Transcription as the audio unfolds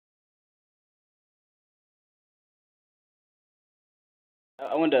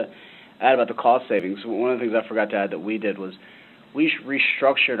I wanted to add about the cost savings. One of the things I forgot to add that we did was we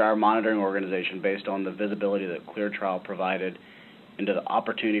restructured our monitoring organization based on the visibility that ClearTrial provided into the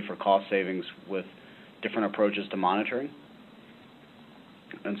opportunity for cost savings with different approaches to monitoring.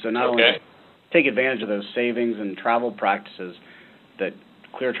 And so not only take advantage of those savings and travel practices that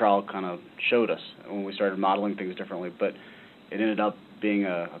ClearTrial kind of showed us when we started modeling things differently, but it ended up being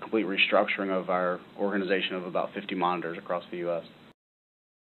a complete restructuring of our organization of about 50 monitors across the U.S.